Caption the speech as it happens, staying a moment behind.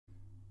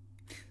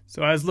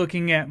So I was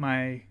looking at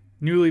my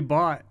newly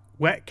bought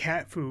wet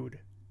cat food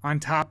on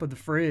top of the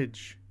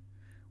fridge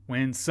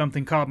when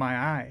something caught my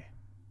eye.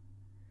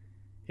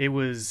 It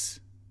was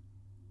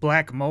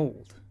black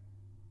mold.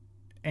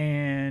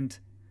 And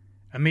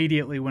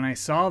immediately when I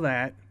saw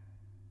that,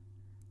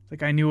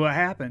 like I knew what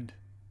happened.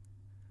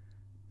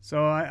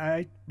 So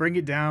I bring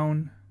it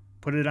down,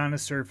 put it on a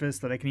surface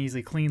that I can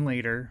easily clean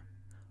later,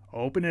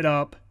 open it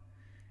up,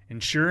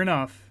 and sure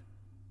enough,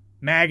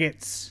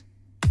 maggots.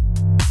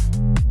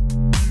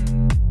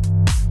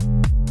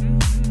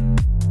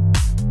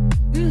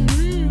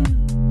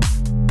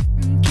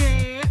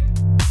 Yeah,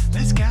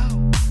 let's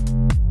go.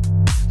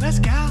 Let's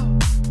go.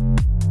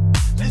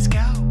 Let's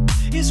go.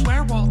 It's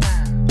Werewhal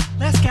Time.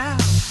 Let's go.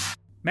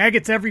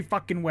 Maggots every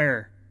fucking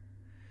where.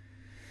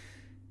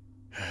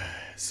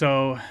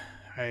 So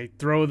I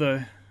throw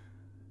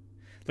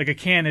like a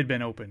can had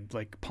been opened,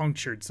 like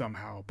punctured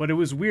somehow. But it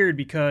was weird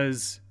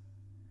because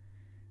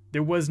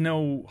there was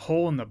no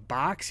hole in the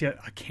box, yet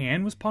a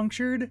can was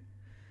punctured.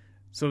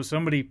 So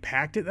somebody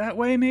packed it that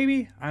way,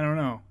 maybe? I don't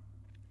know.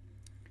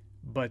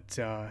 But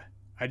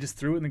I just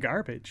threw it in the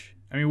garbage.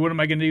 I mean, what am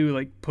I going to do?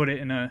 Like put it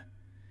in a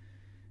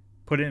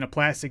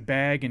plastic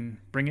bag and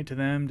bring it to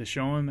them to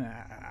show them?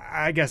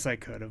 I guess I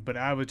could have, but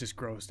I was just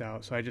grossed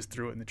out, so I just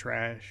threw it in the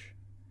trash.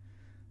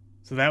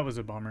 So that was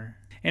a bummer.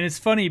 And it's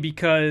funny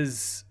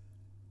because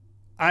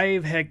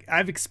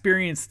I've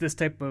experienced this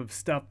type of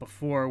stuff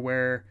before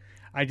where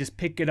I just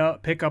pick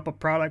up a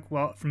product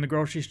from the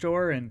grocery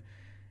store and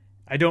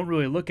I don't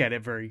really look at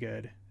it very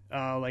good.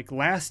 Like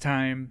last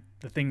time,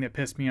 the thing that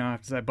pissed me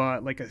off is I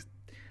bought like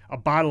a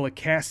bottle of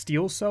cast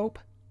steel soap,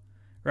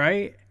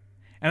 right?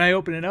 And I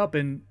open it up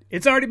and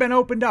it's already been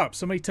opened up.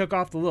 Somebody took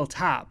off the little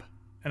top.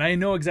 And I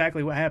know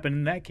exactly what happened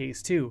in that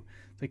case too.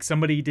 Like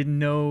somebody didn't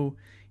know,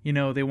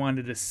 they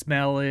wanted to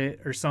smell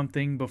it or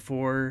something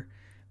before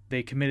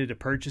they committed to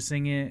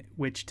purchasing it,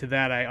 which to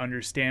that I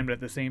understand, but at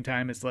the same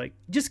time it's like,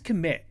 just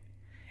commit.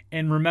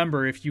 And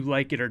remember if you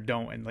like it or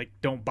don't, and like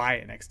don't buy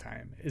it next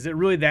time. Is it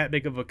really that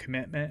big of a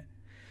commitment?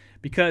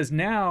 Because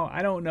now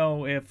I don't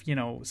know if,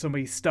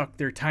 somebody stuck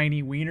their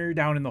tiny wiener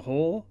down in the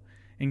hole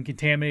and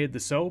contaminated the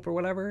soap or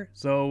whatever.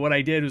 So what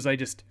I did was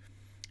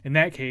in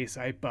that case,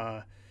 I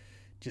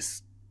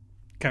just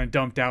kind of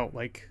dumped out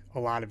like a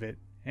lot of it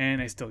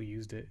and I still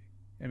used it.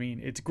 I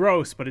mean, it's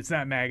gross, but it's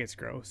not maggots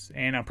gross.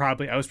 And I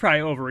was probably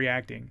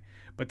overreacting.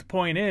 But the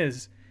point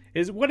is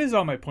what is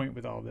all my point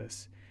with all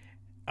this?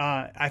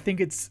 I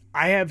think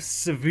I have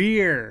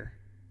severe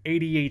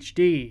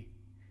ADHD,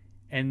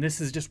 and this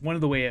is just one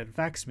of the way it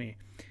affects me.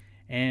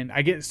 And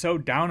I get so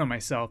down on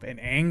myself and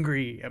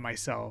angry at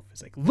myself.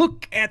 It's like,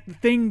 look at the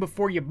thing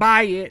before you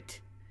buy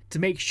it to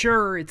make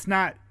sure it's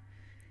not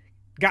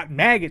got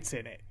maggots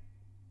in it.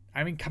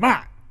 I mean, come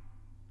on.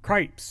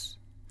 Cripes.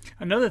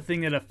 Another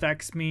thing that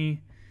affects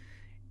me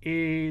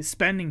is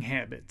spending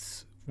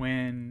habits.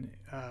 When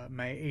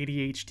my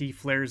ADHD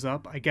flares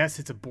up, I guess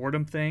it's a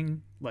boredom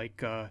thing,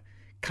 like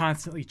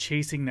constantly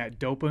chasing that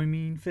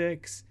dopamine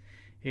fix.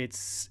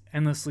 It's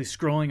endlessly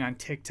scrolling on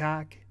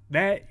TikTok.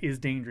 That is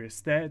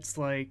dangerous. That's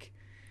like,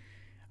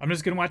 I'm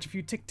just going to watch a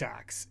few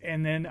TikToks.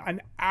 And then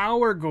an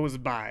hour goes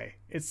by.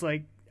 It's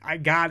like, I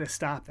got to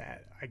stop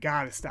that.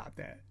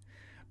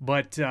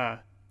 But,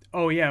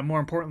 oh yeah, more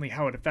importantly,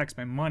 how it affects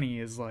my money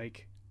is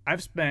like,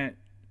 I've spent,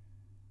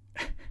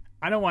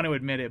 I don't want to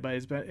admit it, but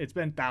it's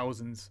been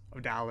thousands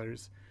of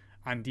dollars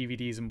on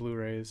DVDs and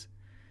Blu-rays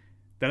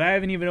that I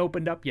haven't even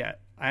opened up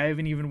yet. I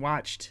haven't even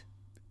watched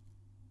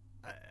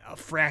a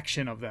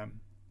fraction of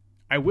them.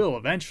 I will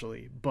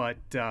eventually, but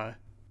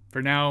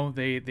for now,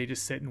 they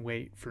just sit and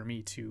wait for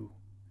me to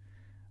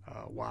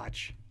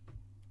watch.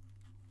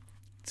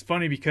 It's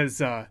funny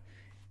because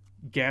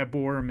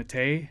Gabor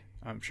Mate,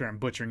 I'm sure I'm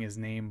butchering his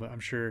name, but I'm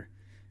sure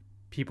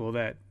people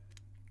that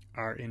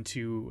are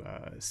into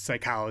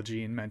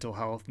psychology and mental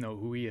health know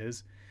who he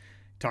is.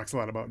 Talks a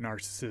lot about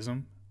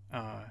narcissism.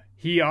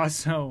 He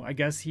also, I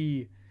guess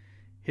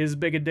his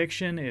big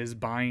addiction is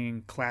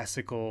buying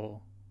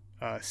classical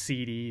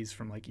CDs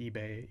from like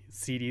eBay,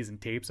 CDs and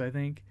tapes. I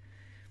think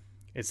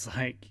it's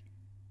like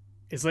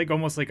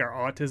almost like our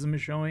autism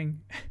is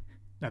showing.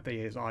 Not that he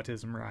has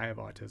autism or I have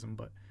autism,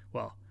 but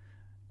well,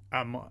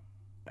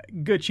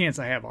 good chance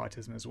I have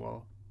autism as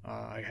well.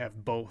 I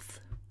have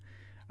both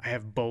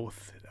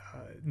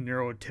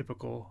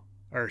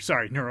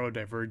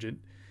neurodivergent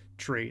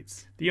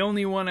traits. The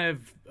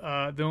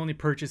only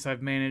purchase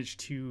I've managed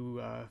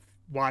to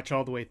watch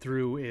all the way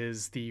through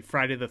is the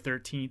Friday the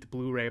 13th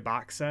Blu-ray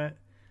box set.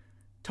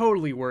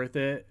 Totally worth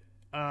it.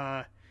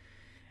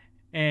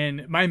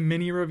 And my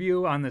mini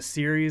review on the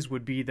series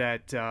would be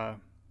that,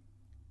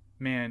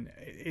 man,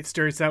 it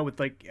starts out with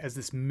like as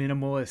this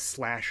minimalist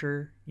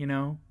slasher,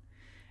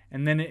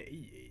 and then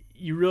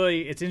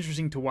it's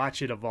interesting to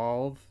watch it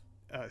evolve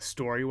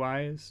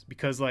story-wise,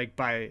 because like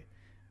by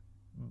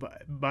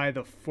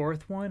the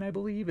fourth one, I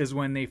believe, is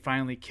when they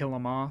finally kill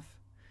him off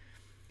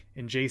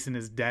and Jason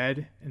is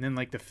dead. And then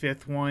like the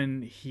fifth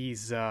one,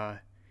 it's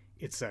a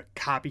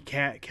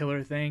copycat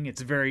killer thing.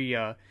 It's very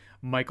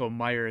Michael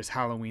Myers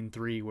Halloween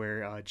 3,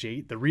 where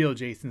the real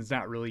Jason's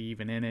not really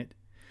even in it.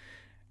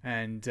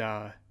 And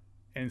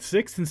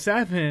 6 and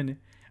 7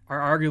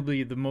 are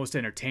arguably the most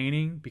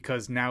entertaining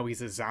because now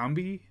he's a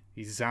zombie.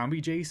 He's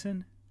zombie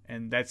Jason,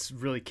 and that's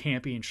really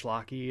campy and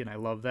schlocky, and I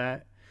love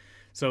that.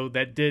 So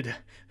that did,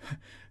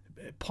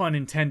 pun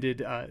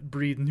intended,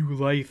 breathe new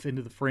life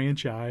into the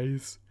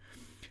franchise.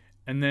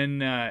 And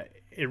then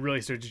it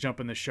really started to jump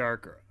in the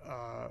shark.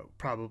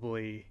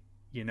 Probably,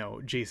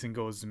 Jason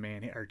goes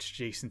to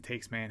Jason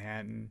takes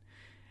Manhattan,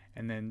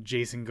 and then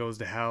Jason Goes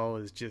to Hell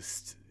is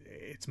just,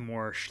 it's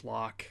more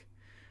schlock.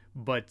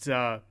 But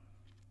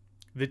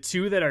the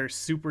two that are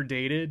super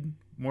dated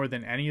more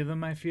than any of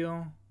them, I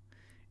feel,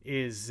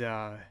 is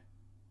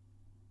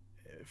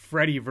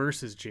Freddy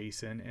versus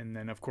Jason, and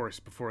then of course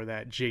before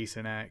that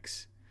Jason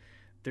X.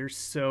 They're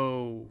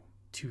so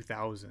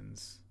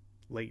 2000s,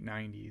 late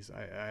 90s.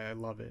 I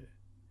love it.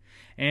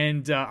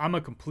 And I'm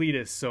a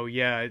completist, so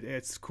yeah,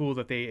 it's cool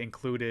that they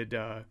included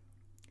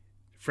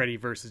Freddy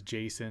versus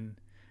Jason.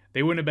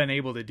 They wouldn't have been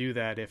able to do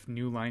that if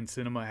New Line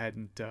Cinema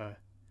hadn't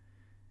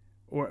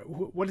or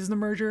what is the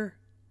merger?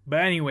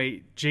 But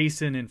anyway,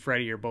 Jason and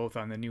Freddy are both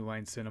on the New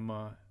Line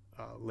Cinema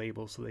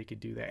label, so they could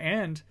do that.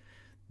 And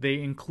they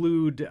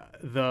include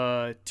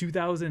the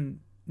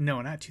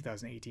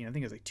 2018, I think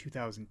it was like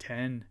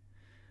 2010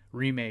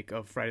 remake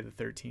of Friday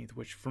the 13th,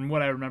 which from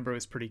what I remember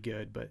was pretty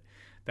good, but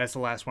that's the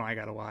last one I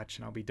got to watch,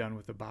 and I'll be done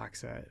with the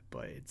box set.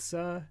 But it's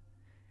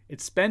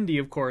spendy,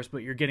 of course,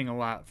 but you're getting a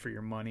lot for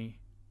your money.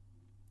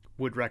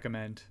 Would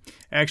recommend.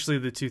 Actually,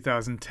 the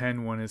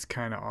 2010 one is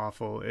kind of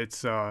awful.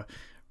 It's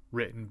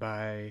written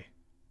by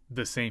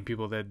the same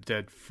people that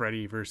did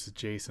Freddy versus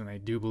Jason, I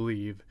do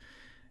believe.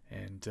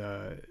 And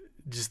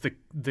just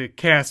the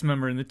cast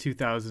member in the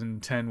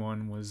 2010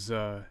 one was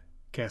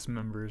cast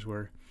members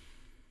were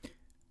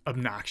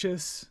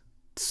obnoxious,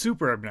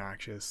 super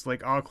obnoxious,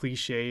 like all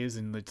cliches,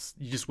 and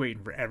you're just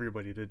waiting for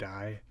everybody to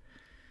die.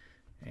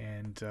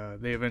 And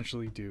they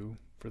eventually do,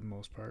 for the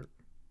most part.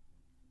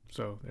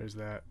 So there's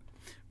that.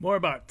 More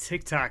about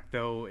TikTok,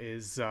 though,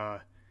 is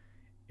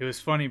it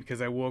was funny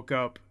because I woke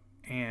up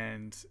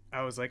and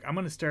I was like, I'm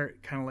going to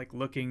start kind of like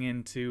looking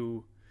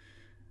into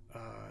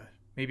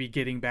maybe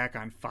getting back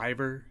on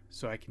Fivver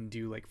so I can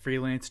do like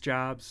freelance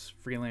jobs,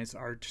 freelance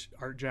art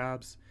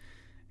jobs.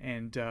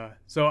 And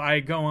so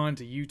I go on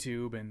to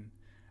YouTube and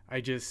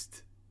I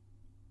just,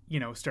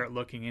 start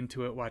looking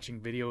into it, watching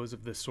videos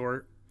of the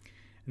sort.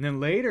 And then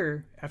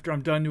later, after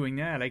I'm done doing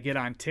that, I get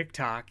on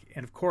TikTok.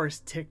 And of course,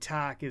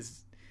 TikTok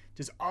is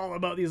just all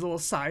about these little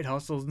side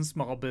hustles and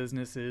small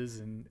businesses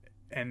and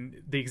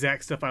the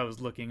exact stuff I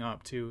was looking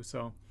up too.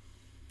 So,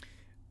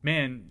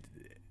 man,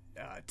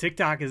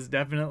 TikTok is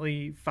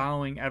definitely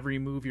following every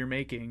move you're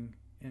making,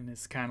 and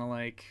it's kind of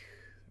like,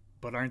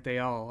 but aren't they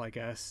all? I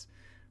guess,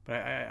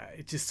 but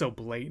it's just so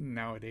blatant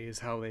nowadays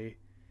how it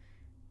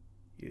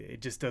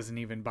just doesn't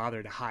even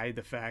bother to hide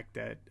the fact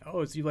that,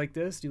 oh, do you like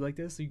this? Do you like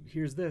this?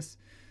 Here's this.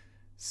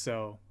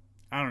 So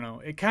I don't know.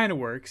 It kind of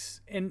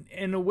works, and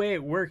the way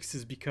it works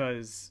is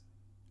because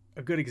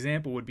a good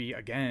example would be,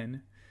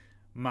 again,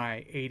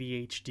 my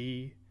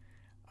ADHD.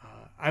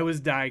 I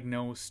was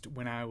diagnosed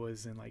when I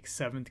was in like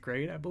 7th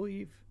grade, I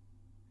believe.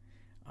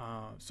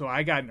 So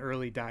I got an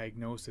early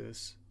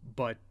diagnosis,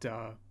 but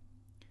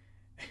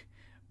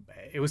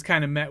it was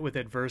kind of met with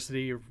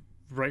adversity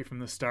right from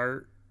the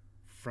start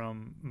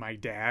from my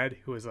dad,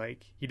 who was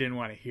like, he didn't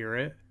want to hear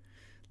it.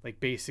 Like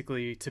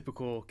basically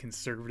typical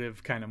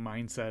conservative kind of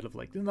mindset of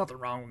like, there's nothing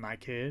wrong with my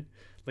kid.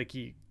 Like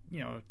he,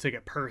 took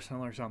it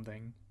personal or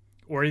something.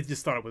 Or he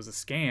just thought it was a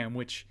scam,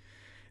 which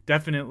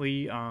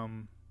definitely,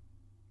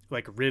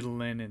 like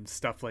Ritalin and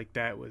stuff like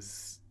that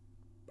was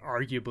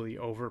arguably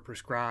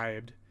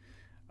overprescribed.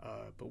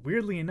 But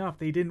weirdly enough,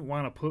 they didn't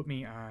want to put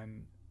me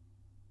on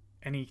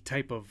any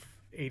type of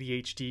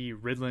ADHD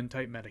Ritalin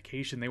type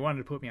medication. They wanted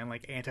to put me on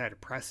like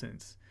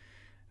antidepressants.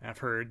 I've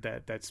heard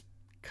that that's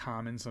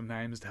common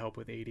sometimes to help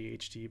with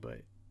ADHD,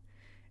 but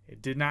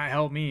it did not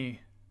help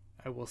me.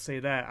 I will say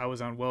that. I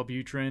was on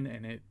Wellbutrin,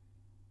 and it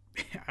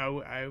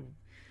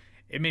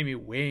made me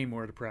way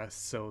more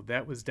depressed, so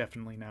that was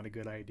definitely not a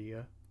good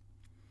idea.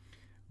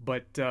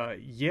 But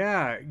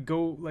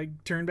go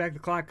like turn back the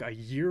clock a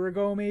year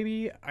ago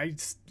maybe.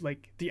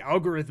 The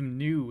algorithm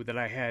knew that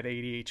I had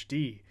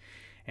ADHD,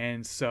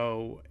 and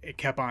so it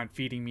kept on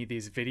feeding me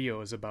these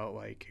videos about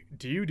like,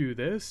 do you do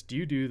this? Do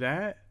you do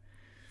that?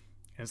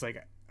 And it's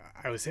like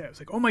I was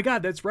like, oh my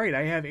god, that's right,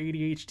 I have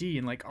ADHD,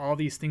 and like all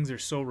these things are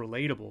so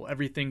relatable.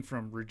 Everything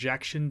from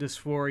rejection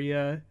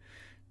dysphoria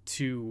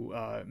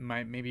to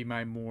my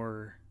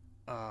more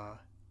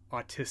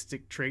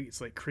autistic traits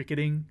like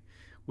cricketing,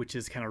 which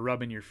is kind of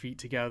rubbing your feet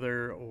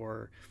together,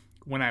 or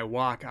when I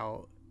walk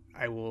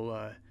I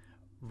will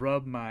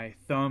rub my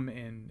thumb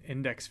and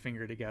index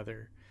finger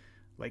together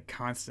like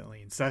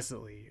constantly,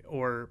 incessantly,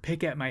 or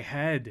pick at my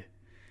head,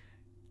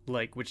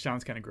 like, which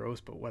sounds kind of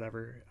gross, but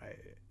whatever.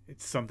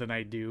 It's something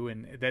I do,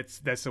 and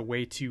that's a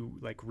way to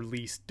like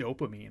release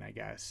dopamine, I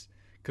guess,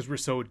 because we're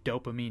so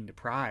dopamine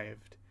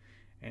deprived.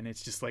 And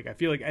it's just like, I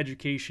feel like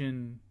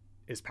education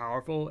is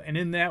powerful. And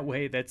in that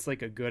way, that's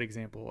like a good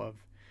example of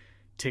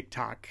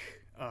TikTok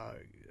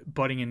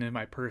butting into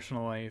my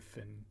personal life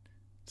and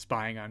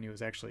spying on you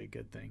is actually a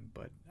good thing.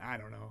 But I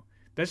don't know.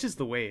 That's just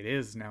the way it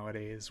is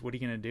nowadays. What are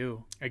you going to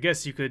do? I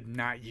guess you could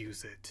not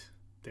use it.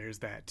 There's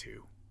that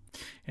too.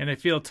 And I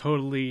feel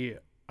totally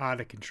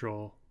out of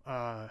control.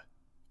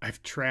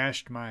 I've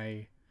trashed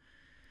my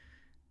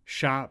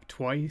shop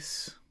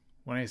twice.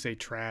 When I say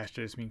trashed,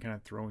 I just mean kind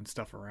of throwing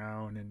stuff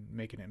around and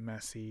making it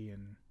messy,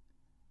 and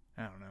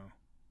I don't know.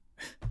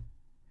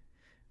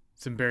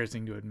 It's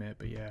embarrassing to admit,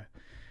 but yeah.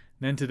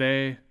 And then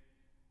today,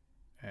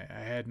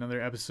 I had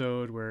another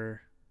episode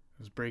where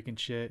I was breaking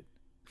shit.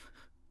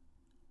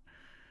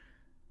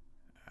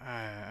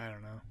 I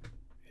don't know.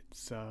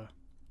 It's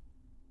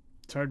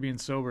hard being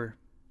sober.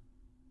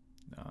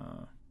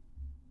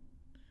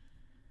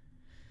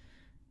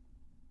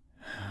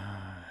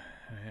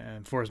 I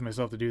forced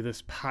myself to do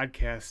this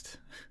podcast.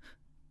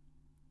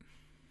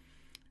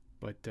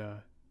 But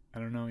I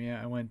don't know.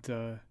 Yeah, I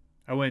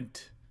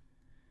went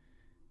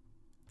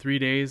 3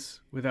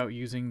 days without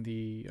using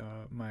the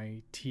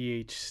my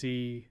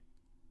THC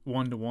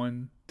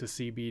 1-to-1 to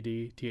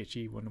CBD,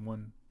 THC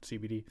 1-to-1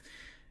 CBD,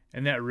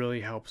 and that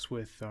really helps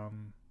with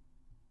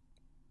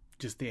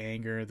just the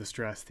anger, the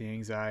stress, the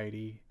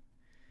anxiety.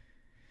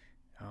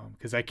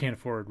 Because I can't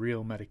afford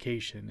real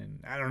medication,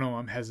 and I don't know,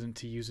 I'm hesitant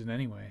to use it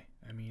anyway.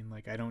 I mean,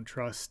 like, I don't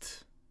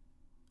trust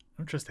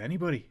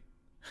anybody.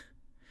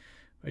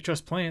 I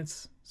trust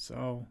plants,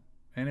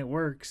 and it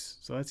works,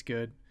 so that's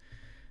good.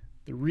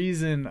 The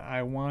reason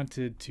I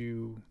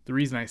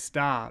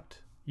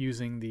stopped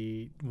using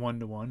the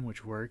 1-to-1,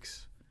 which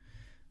works,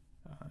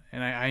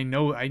 and I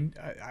know I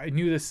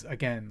knew this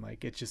again,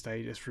 like, it's just,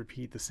 I just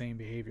repeat the same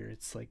behavior.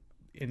 It's like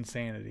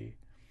insanity.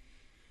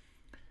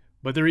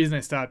 But the reason I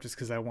stopped is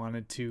because I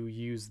wanted to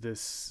use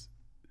this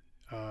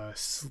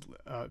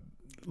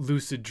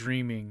lucid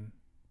dreaming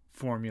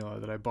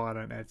formula that I bought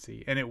on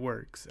Etsy, and it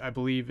works. I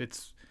believe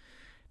it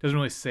doesn't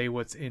really say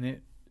what's in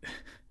it,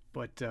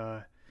 but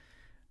I'm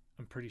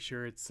pretty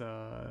sure it's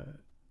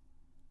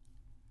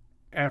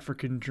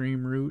African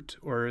dream root,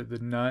 or the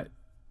nut.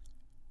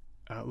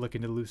 Look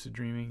into lucid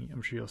dreaming.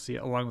 I'm sure you'll see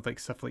it, along with like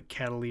stuff like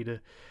Cattleya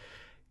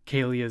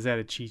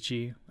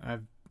zatachichi.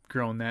 I've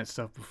grown that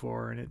stuff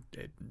before, and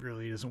it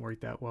really doesn't work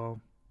that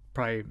well.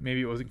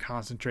 Maybe it wasn't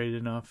concentrated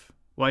enough.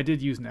 Well, I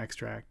did use an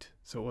extract,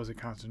 so it wasn't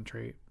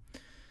concentrate.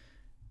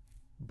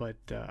 But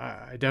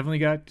I definitely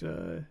got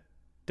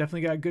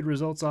good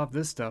results off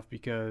this stuff,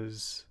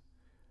 because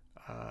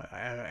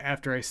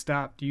after I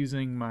stopped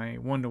using my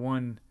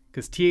 1-to-1,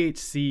 because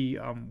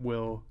THC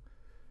will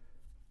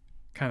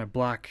kind of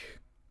block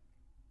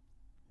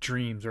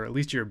dreams, or at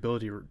least your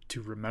ability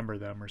to remember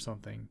them or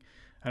something.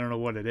 I don't know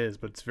what it is,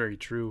 but it's very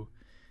true.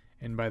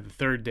 And by the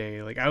third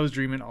day, like, I was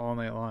dreaming all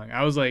night long.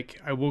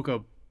 I woke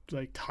up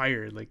like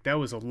tired. Like, that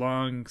was a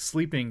long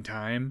sleeping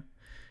time,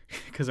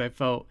 because I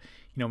felt,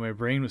 my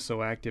brain was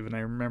so active, and I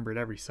remembered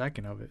every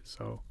second of it.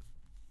 So,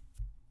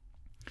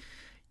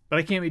 but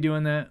I can't be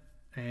doing that.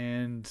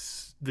 And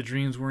the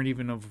dreams weren't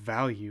even of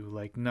value.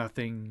 Like,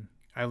 nothing.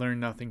 I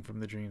learned nothing from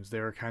the dreams. They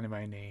were kind of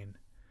inane.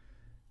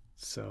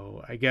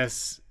 So I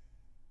guess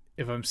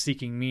if I'm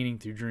seeking meaning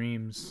through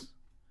dreams,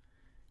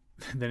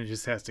 then it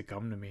just has to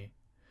come to me.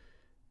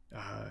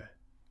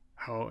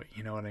 How,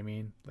 you know what I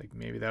mean? Like,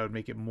 maybe that would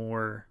make it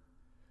more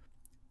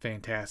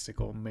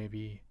fantastical,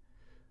 maybe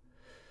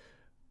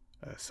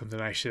something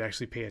I should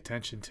actually pay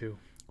attention to.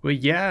 Well,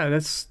 yeah,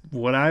 that's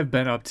what I've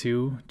been up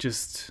to,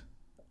 just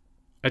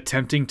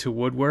attempting to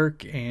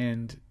woodwork,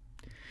 and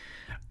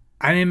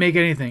I didn't make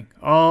anything.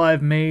 All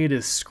I've made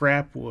is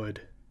scrap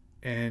wood,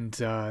 and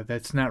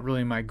that's not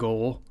really my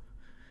goal.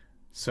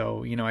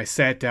 So, I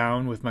sat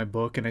down with my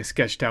book and I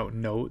sketched out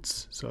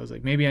notes. So I was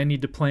like, maybe I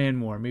need to plan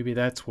more. Maybe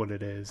that's what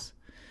it is.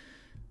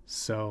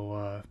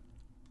 So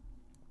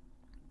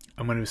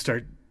I'm going to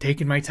start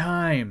taking my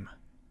time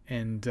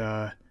and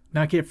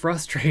not get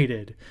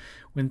frustrated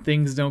when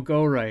things don't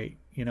go right.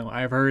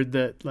 I've heard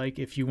that, like,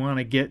 if you want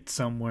to get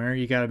somewhere,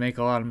 you got to make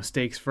a lot of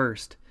mistakes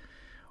first.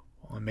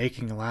 Well, I'm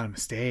making a lot of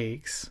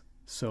mistakes,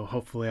 so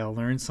hopefully I'll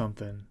learn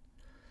something.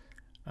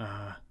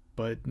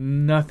 But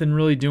nothing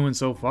really doing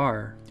so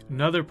far.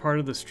 Another part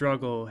of the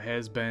struggle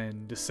has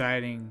been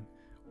deciding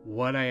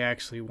what I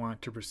actually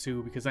want to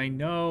pursue, because I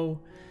know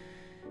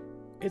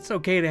it's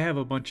okay to have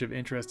a bunch of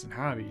interests and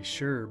hobbies,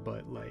 sure,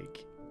 but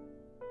like,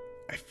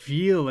 I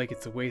feel like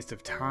it's a waste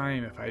of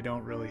time if I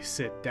don't really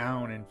sit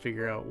down and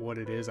figure out what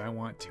it is I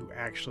want to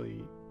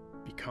actually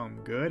become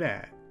good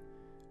at.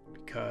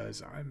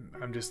 Because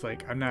I'm just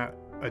like, I'm not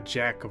a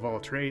jack of all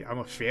trades. I'm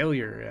a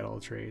failure at all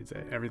trades,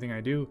 at everything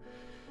I do.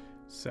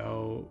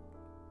 So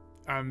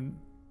I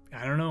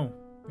don't know,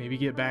 maybe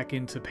get back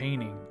into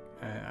painting.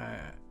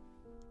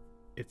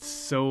 It's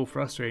so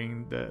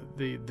frustrating,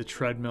 the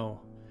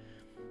treadmill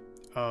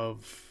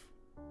of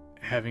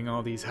having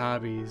all these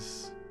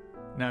hobbies,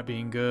 not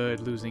being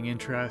good, losing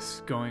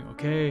interest, going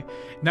okay,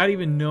 not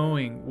even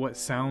knowing what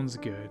sounds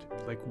good,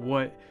 like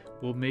what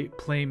will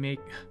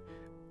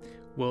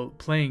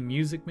playing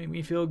music make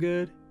me feel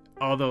good,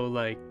 although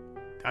like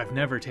I've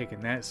never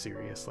taken that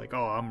serious. Like,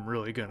 oh, I'm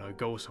really gonna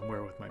go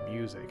somewhere with my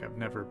music. I've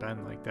never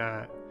been like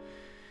that.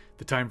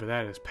 The time for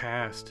that has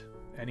passed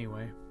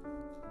anyway.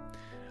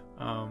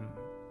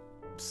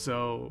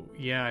 So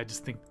yeah, I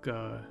just think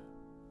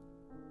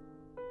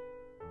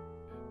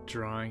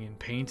drawing and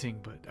painting,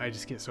 but I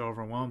just get so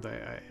overwhelmed.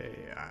 I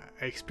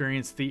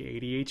experienced the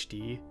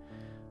ADHD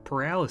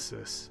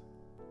paralysis,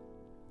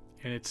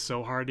 and it's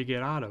so hard to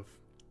get out of.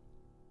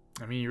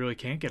 I mean, you really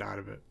can't get out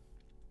of it.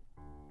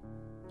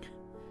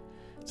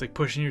 It's like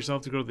pushing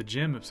yourself to go to the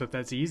gym, except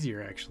that's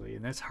easier actually,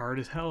 and that's hard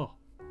as hell.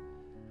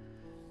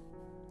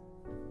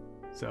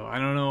 So I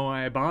don't know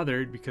why I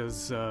bothered,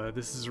 because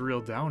this is a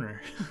real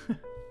downer.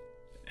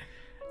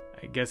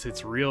 I guess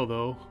it's real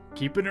though.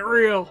 Keeping it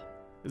real.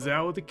 Is that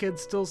what the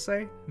kids still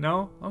say?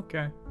 No?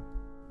 Okay.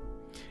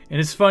 And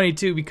it's funny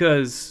too,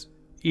 because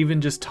even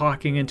just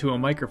talking into a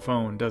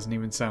microphone doesn't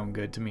even sound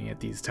good to me at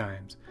these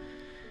times.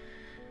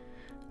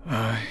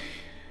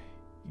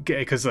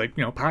 Because, like,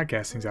 you know,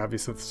 podcasting is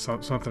obviously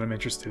something I'm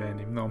interested in,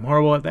 even though I'm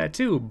horrible at that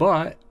too.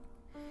 But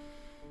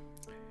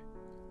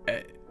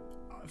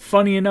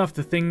funny enough,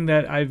 the thing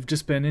that I've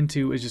just been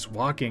into is just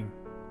walking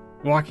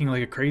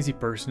like a crazy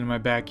person in my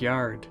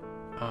backyard,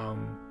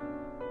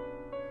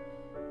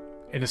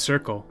 in a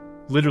circle,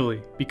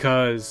 literally.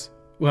 Because,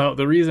 well,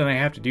 the reason I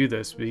have to do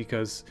this is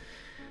because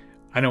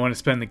I don't want to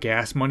spend the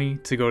gas money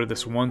to go to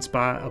this one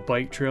spot, a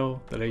bike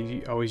trail that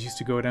I always used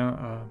to go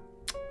down,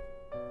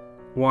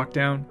 walk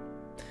down,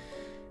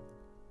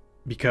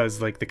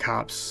 because like the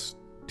cops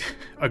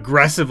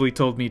aggressively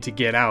told me to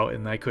get out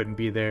and I couldn't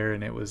be there,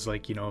 and it was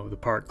like, you know, the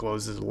park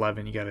closes at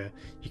 11,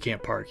 you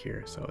can't park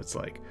here. So it's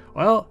like,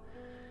 well,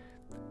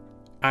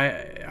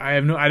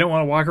 I don't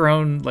want to walk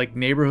around like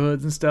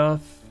neighborhoods and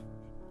stuff.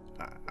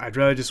 I'd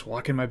rather just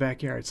walk in my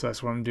backyard, so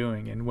that's what I'm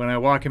doing. And when I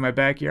walk in my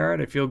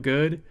backyard, I feel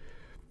good.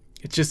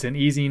 It's just an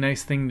easy,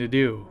 nice thing to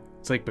do.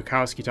 It's like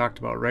Bukowski talked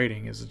about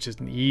writing, is just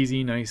an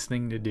easy, nice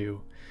thing to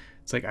do.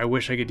 It's like, I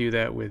wish I could do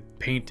that with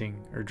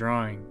painting or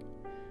drawing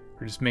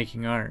or just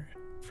making art.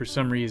 For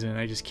some reason,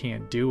 I just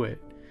can't do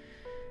it.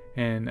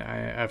 And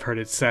I've heard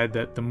it said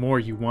that the more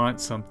you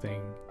want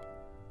something,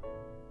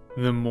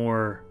 the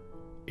more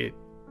it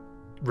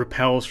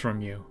repels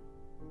from you.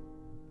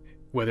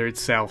 Whether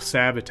it's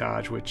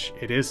self-sabotage, which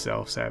it is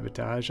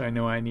self-sabotage. I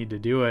know I need to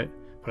do it,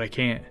 but I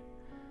can't.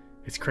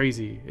 It's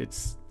crazy.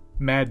 It's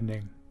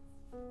maddening.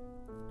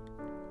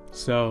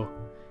 So,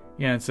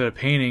 yeah, instead of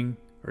painting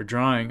or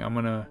drawing, I'm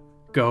gonna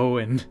go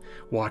and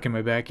walk in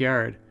my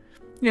backyard.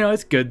 You know,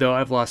 it's good though.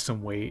 I've lost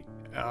some weight.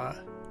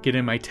 Get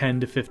in my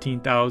 10 to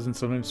 15,000,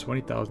 sometimes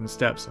 20,000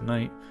 steps a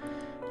night.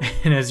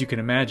 And as you can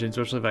imagine,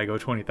 especially if I go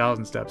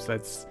 20,000 steps,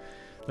 that's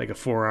like a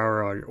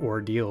 4-hour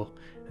ordeal.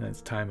 And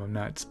that's time I'm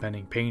not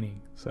spending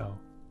painting. So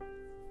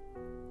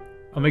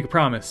I'll make a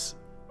promise.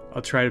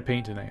 I'll try to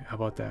paint tonight. How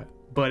about that?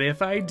 But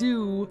if I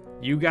do,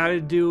 you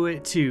gotta do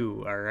it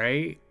too,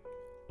 alright?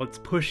 Let's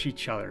push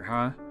each other,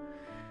 huh?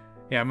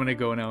 Yeah, I'm gonna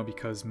go now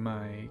because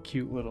my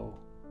cute little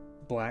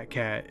black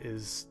cat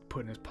is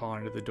putting his paw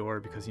under the door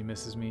because he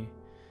misses me.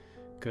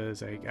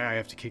 Because I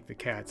have to kick the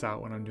cats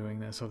out when I'm doing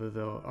this, so that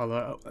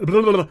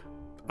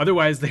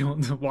otherwise they will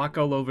walk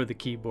all over the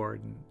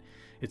keyboard, and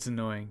it's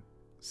annoying.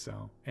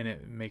 So, and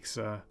it makes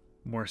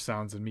more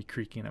sounds than me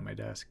creaking at my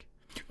desk.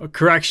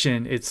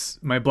 Correction, it's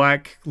my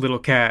black little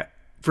cat.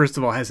 First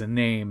of all, has a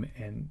name,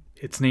 and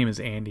its name is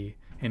Andy,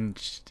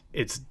 and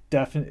it's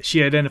definitely,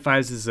 she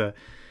identifies as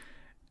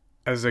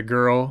a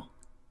girl,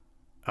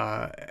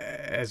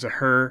 as a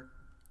her.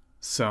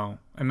 So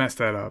I messed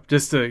that up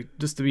just to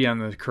be on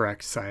the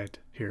correct side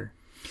here.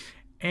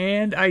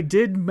 And I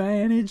did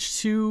manage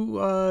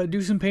to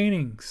do some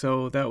painting,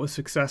 so that was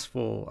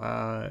successful.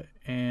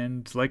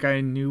 And like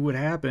I knew would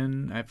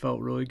happen, I felt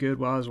really good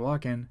while I was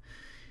walking.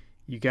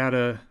 You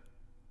gotta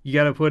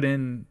put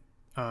in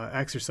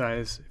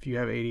exercise if you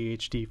have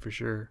ADHD for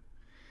sure.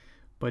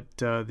 But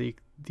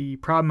the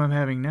problem I'm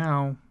having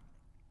now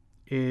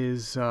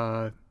is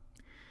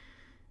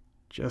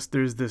just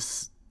there's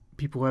this,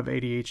 people who have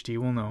ADHD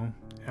will know,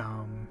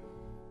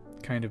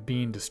 kind of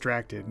being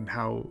distracted and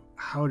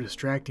how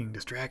distracting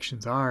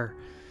distractions are.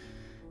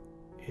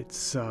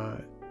 It's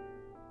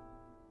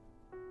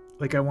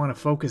like I want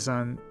to focus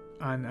on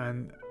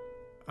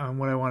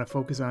what I want to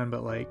focus on,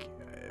 but like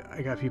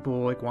I got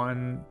people like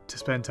wanting to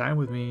spend time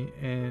with me,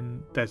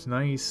 and that's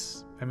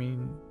nice. I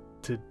mean,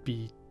 to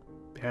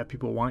have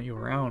people want you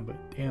around, but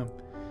damn,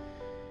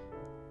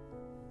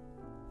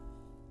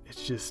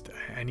 it's just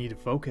I need to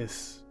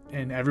focus.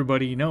 And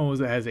everybody knows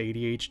that has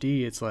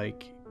ADHD. It's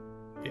like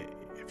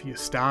if you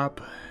stop,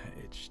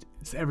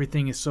 it's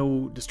everything is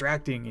so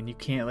distracting, and you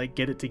can't like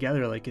get it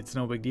together. Like it's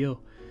no big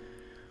deal.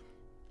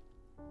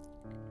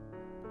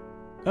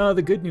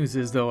 The good news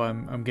is though,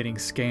 I'm getting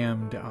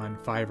scammed on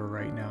Fivver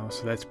right now,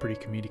 so that's pretty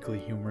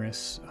comedically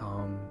humorous.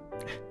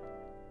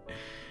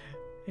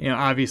 You know,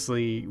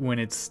 obviously when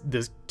it's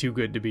this too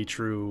good to be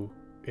true,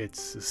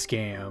 it's a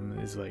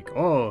scam. It's like,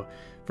 oh,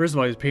 first of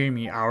all, he's paying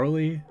me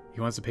hourly.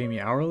 He wants to pay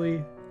me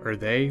hourly, or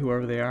they,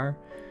 whoever they are,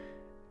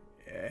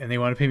 and they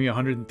want to pay me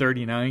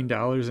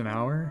 $139 an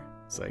hour.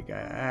 It's like,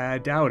 I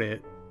doubt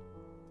it.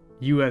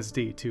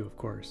 USD too, of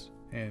course.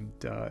 And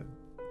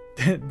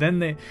then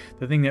the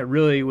thing that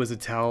really was a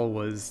tell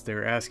was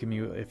they're asking me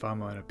if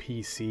I'm on a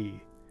PC.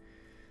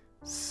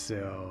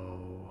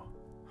 So,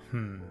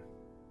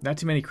 not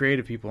too many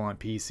creative people on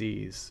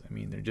PCs. I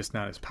mean, they're just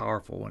not as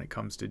powerful when it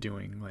comes to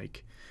doing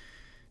like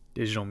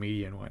digital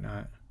media and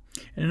whatnot.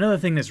 And another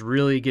thing that's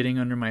really getting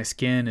under my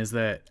skin is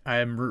that I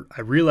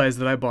realized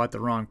that I bought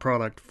the wrong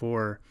product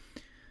for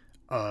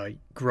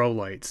grow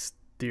lights.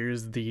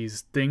 There's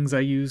these things I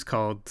use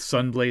called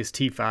Sunblaze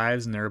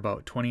T5s, and they're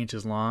about 20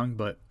 inches long,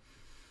 but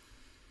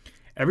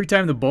every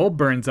time the bulb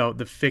burns out,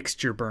 the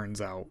fixture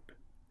burns out.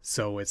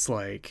 So it's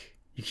like,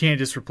 you can't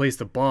just replace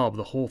the bulb.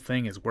 The whole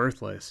thing is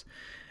worthless.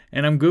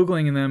 And I'm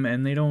Googling them,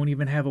 and they don't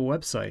even have a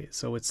website.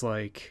 So it's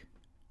like,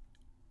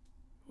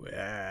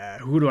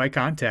 who do I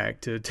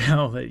contact to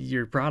tell that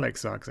your product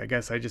sucks? I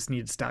guess I just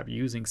need to stop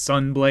using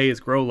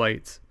Sunblaze grow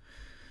lights.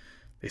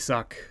 They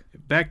suck.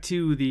 Back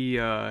to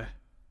the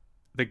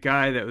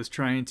guy that was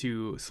trying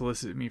to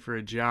solicit me for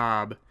a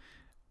job.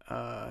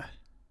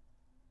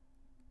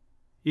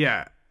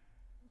 Yeah,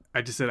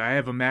 I just said, I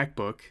have a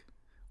MacBook.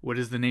 What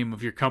is the name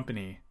of your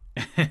company?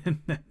 And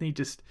then he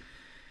just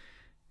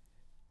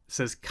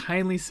says,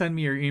 kindly send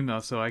me your email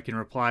so I can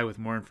reply with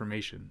more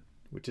information,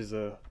 which is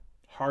a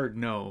hard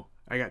no.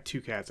 I got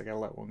 2 cats. I gotta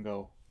let one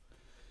go.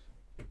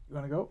 You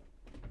wanna go?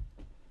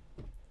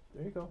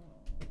 There you go.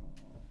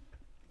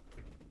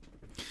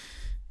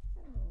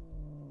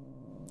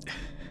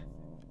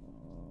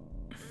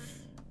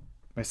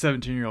 My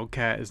 17-year-old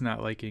cat is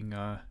not liking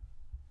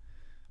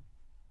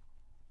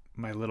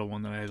my little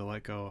one that I had to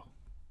let go.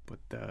 But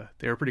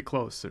they were pretty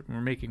close.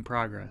 We're making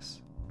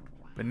progress.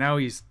 But now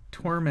he's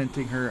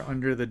tormenting her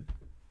under the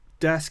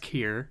desk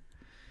here.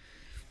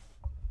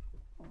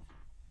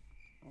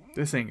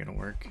 This ain't gonna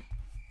work.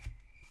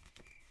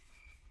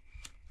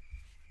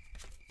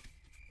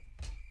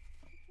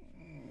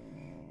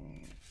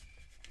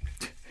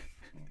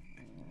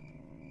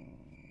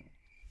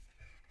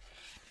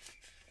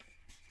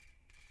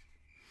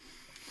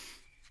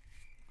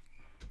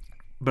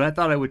 But I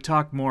thought I would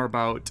talk more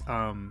about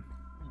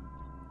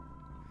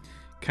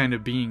kind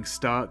of being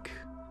stuck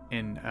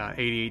in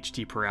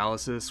ADHD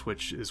paralysis,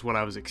 which is what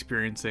I was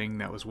experiencing.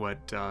 That was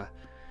what I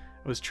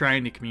was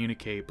trying to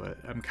communicate, but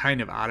I'm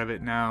kind of out of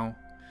it now,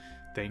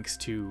 thanks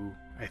to,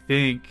 I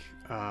think,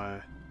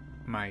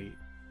 my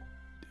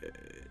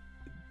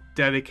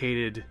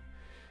dedicated,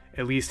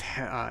 at least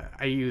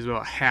I use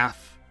about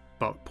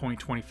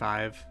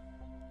 0.25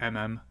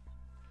 mm.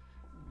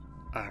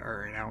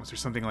 Or an ounce or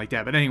something like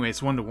that. But anyway,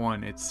 it's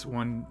 1-to-1. It's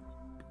 1-to-1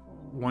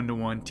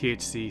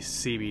 THC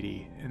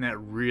CBD, and that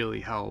really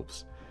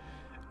helps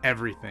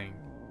everything.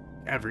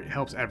 It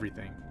helps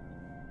everything.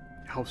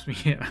 It helps me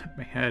get out of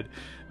my head.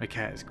 My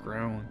cat is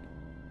grown.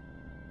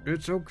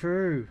 It's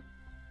okay.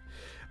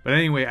 But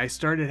anyway, I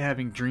started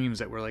having dreams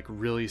that were like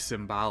really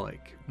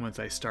symbolic once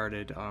I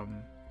started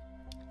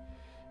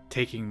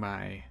taking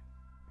my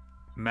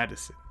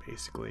medicine,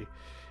 basically.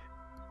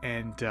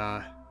 And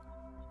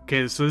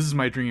okay, so this is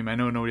my dream. I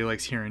know nobody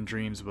likes hearing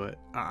dreams, but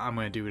I'm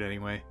going to do it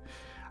anyway.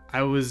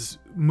 I was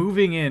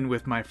moving in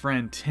with my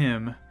friend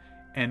Tim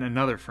and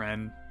another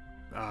friend,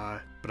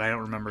 but I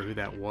don't remember who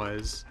that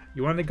was.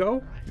 You want to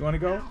go? You want to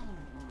go?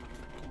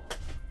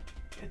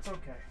 It's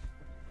okay.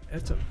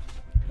 It's okay.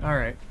 All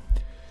right.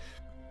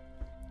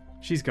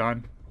 She's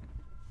gone.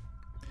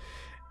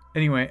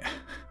 Anyway,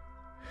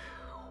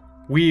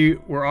 we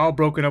were all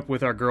broken up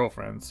with our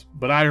girlfriends,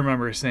 but I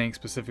remember saying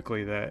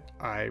specifically that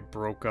I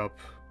broke up.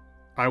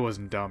 I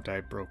wasn't dumped. I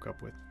broke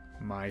up with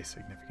my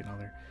significant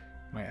other,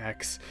 my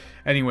ex.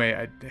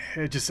 Anyway,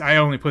 I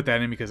only put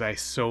that in because I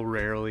so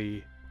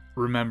rarely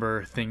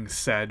remember things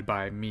said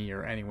by me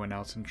or anyone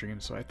else in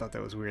dreams, so I thought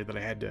that was weird that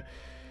I had to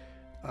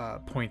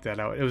point that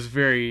out. It was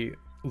very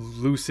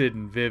lucid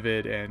and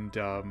vivid, and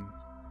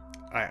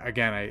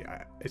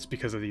it's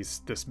because of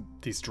these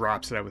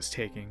drops that I was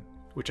taking,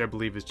 which I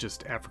believe is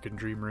just African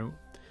dream root.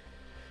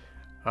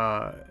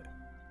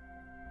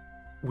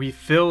 We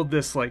filled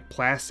this like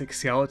plastic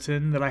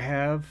skeleton that I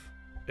have.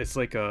 It's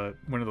like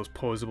one of those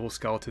posable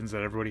skeletons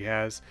that everybody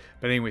has.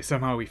 But anyway,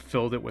 somehow we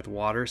filled it with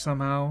water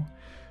somehow.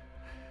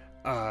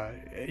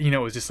 It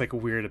was just like a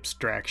weird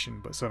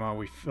abstraction, but somehow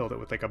we filled it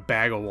with like a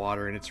bag of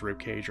water in its rib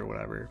cage or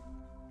whatever.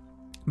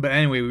 But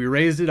anyway, we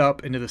raised it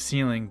up into the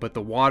ceiling, but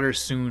the water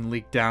soon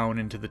leaked down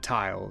into the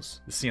tiles,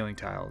 the ceiling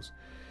tiles.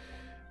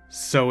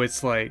 So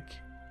it's like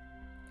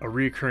a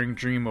recurring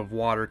dream of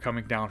water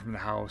coming down from the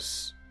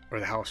house, or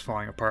the house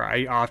falling apart.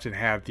 I often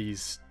have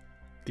these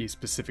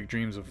specific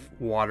dreams of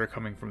water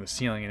coming from the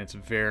ceiling, and it's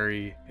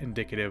very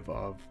indicative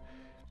of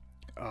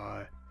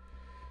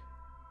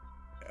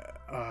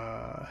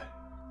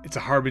it's a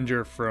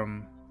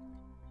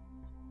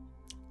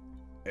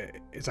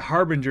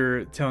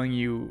harbinger telling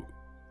you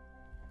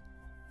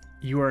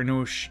are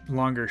no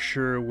longer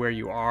sure where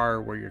you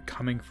are, where you're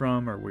coming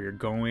from, or where you're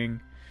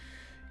going.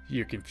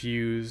 You're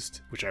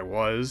confused, which I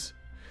was.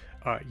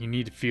 You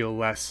need to feel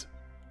less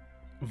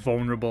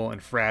vulnerable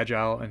and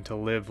fragile and to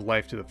live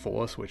life to the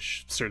fullest,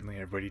 which certainly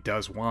everybody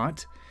does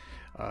want.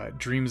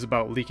 Dreams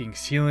about leaking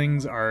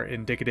ceilings are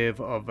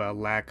indicative of a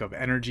lack of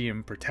energy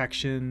and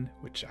protection,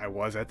 which I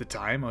was at the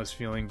time. I was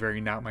feeling very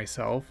not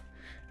myself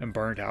and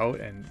burnt out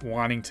and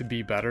wanting to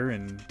be better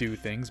and do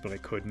things, but I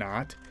could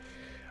not.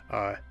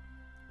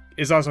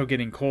 It's also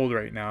getting cold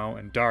right now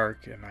and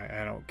dark, and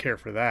I don't care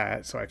for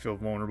that, so I feel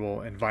vulnerable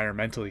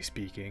environmentally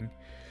speaking.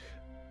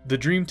 The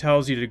dream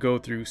tells you to go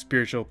through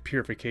spiritual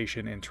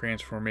purification and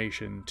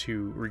transformation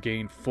to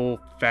regain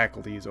full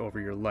faculties over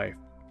your life.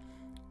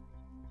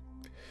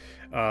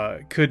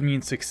 Could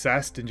mean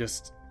success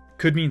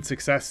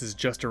is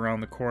just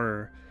around the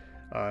corner.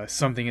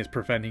 Something is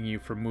preventing you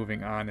from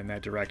moving on in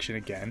that direction.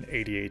 Again,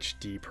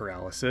 ADHD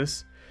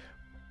paralysis.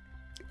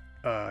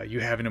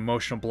 You have an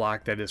emotional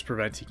block that is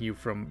preventing you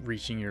from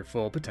reaching your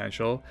full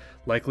potential.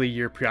 Likely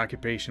your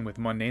preoccupation with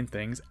mundane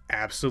things.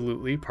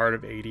 Absolutely, part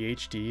of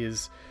ADHD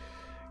is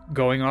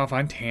going off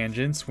on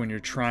tangents when you're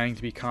trying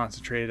to be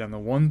concentrated on the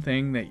one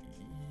thing that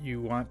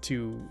you want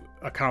to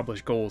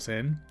accomplish goals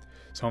in.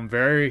 So I'm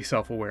very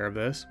self-aware of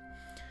this.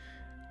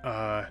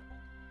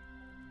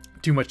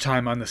 Too much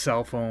time on the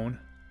cell phone,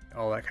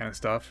 all that kind of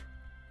stuff,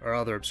 or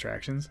other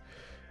abstractions.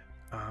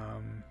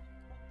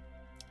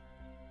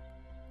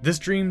 This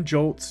dream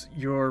jolts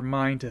your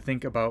mind to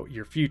think about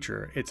your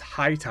future. It's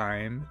high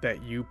time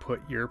that you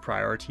put your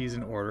priorities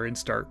in order and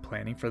start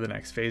planning for the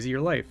next phase of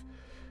your life.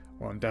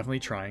 Well, I'm definitely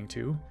trying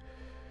to.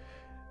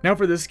 Now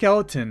for the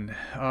skeleton.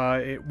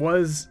 It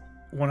was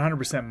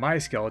 100% my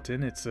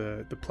skeleton. It's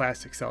the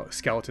plastic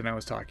skeleton I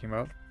was talking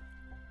about.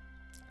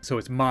 So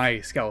it's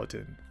my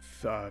skeleton.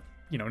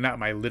 You know, not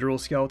my literal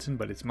skeleton,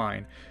 but it's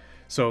mine.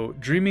 So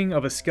dreaming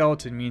of a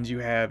skeleton means you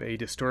have a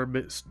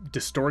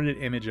distorted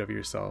image of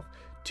yourself.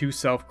 Too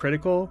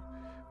self-critical,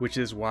 which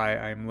is why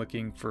I'm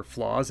looking for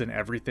flaws in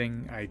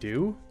everything I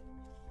do.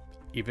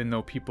 Even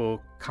though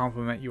people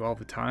compliment you all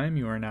the time,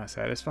 you are not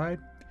satisfied.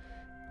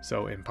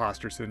 So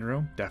imposter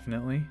syndrome,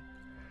 definitely.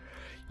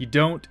 You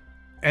don't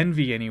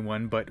envy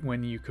anyone, but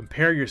when you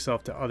compare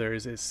yourself to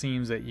others, it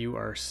seems that you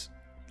are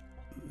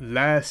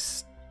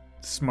less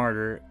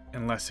smarter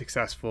and less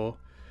successful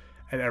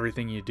at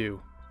everything you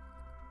do.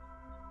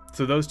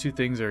 So those two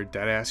things are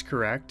dead-ass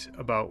correct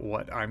about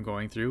what I'm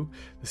going through.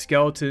 The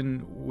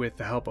skeleton, with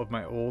the help of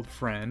my old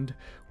friend,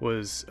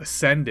 was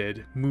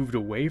ascended, moved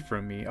away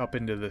from me up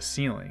into the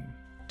ceiling.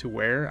 To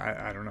where?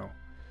 I don't know.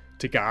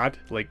 To God?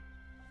 Like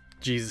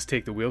Jesus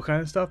take the wheel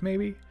kind of stuff,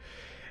 maybe?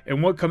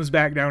 And what comes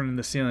back down in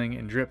the ceiling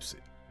and drips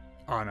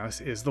on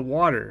us is the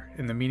water.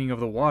 And the meaning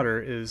of the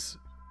water is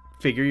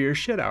figure your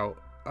shit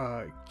out.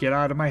 Get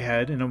out of my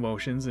head and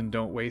emotions and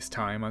don't waste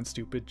time on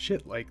stupid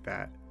shit like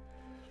that.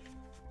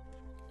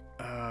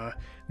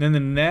 Then the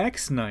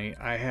next night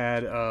I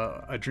had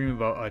a dream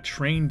about a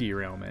train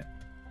derailment.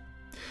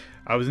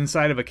 I was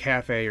inside of a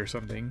cafe or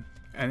something,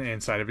 and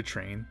inside of a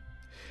train.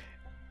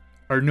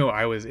 Or no,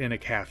 I was in a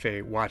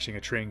cafe watching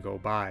a train go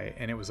by,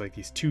 and it was like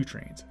these two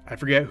trains. I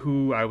forget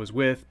who I was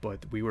with,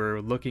 but we were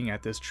looking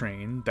at this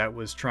train that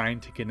was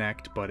trying to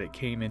connect, but it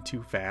came in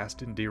too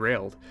fast and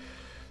derailed.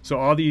 So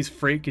all these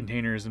freight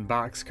containers and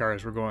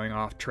boxcars were going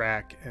off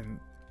track, and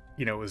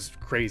you know, it was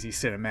crazy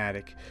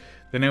cinematic.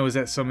 Then I was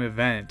at some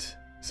event,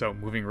 so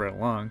moving right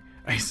along,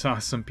 I saw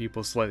some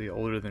people slightly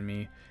older than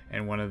me,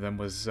 and one of them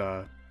was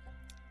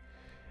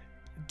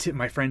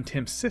my friend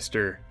Tim's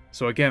sister.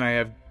 So again, I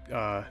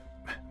have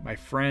my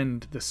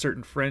friend, the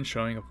certain friend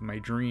showing up in my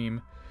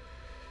dream,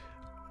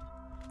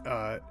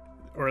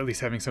 or at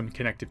least having some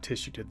connective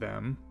tissue to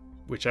them,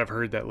 which I've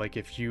heard that like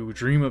if you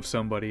dream of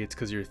somebody, it's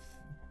because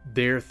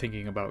they're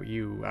thinking about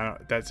you.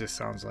 That just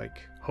sounds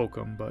like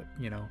hokum, but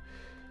you know,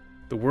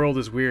 the world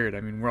is weird.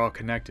 I mean, we're all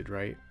connected,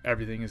 right?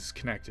 Everything is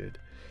connected.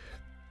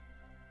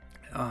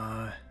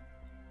 But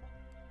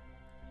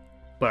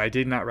I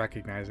did not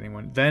recognize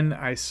anyone. Then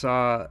I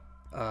saw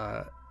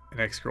an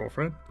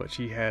ex-girlfriend, but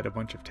she had a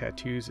bunch of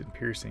tattoos and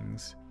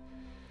piercings.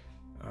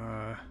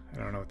 I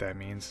don't know what that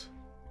means.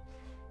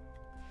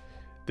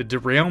 The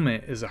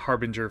derailment is a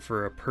harbinger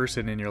for a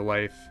person in your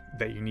life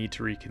that you need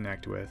to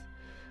reconnect with.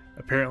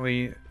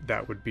 Apparently,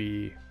 that would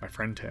be my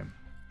friend Tim.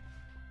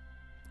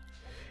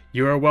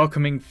 You are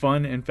welcoming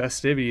fun and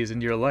festivities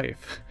into your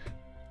life.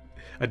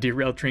 A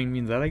derailed train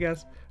means that, I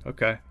guess?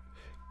 Okay.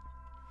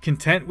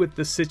 Content with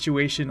the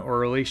situation or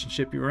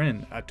relationship you're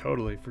in.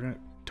 Totally.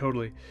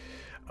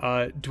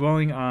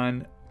 Dwelling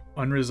on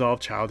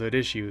unresolved childhood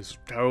issues.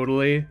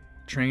 Totally.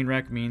 Train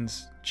wreck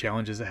means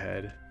challenges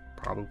ahead.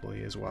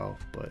 Probably as well.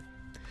 But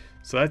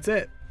so that's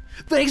it.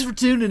 Thanks for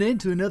tuning in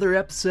to another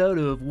episode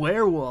of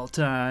Werewhal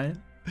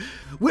Time.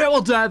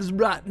 Werewhal Time is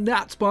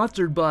not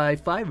sponsored by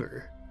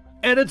Fivver.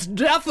 And it's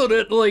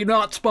definitely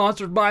not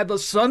sponsored by the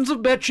sons of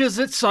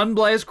bitches at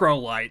Sunblaze Grow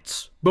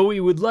Lights. But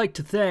we would like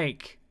to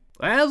thank,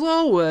 as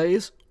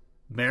always,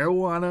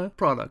 Marijuana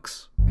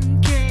Products.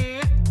 Okay,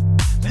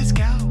 let's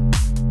go.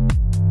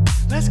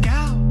 Let's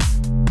go.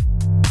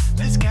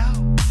 Let's go.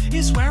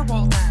 It's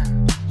Werewhal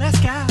Time. Let's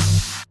go.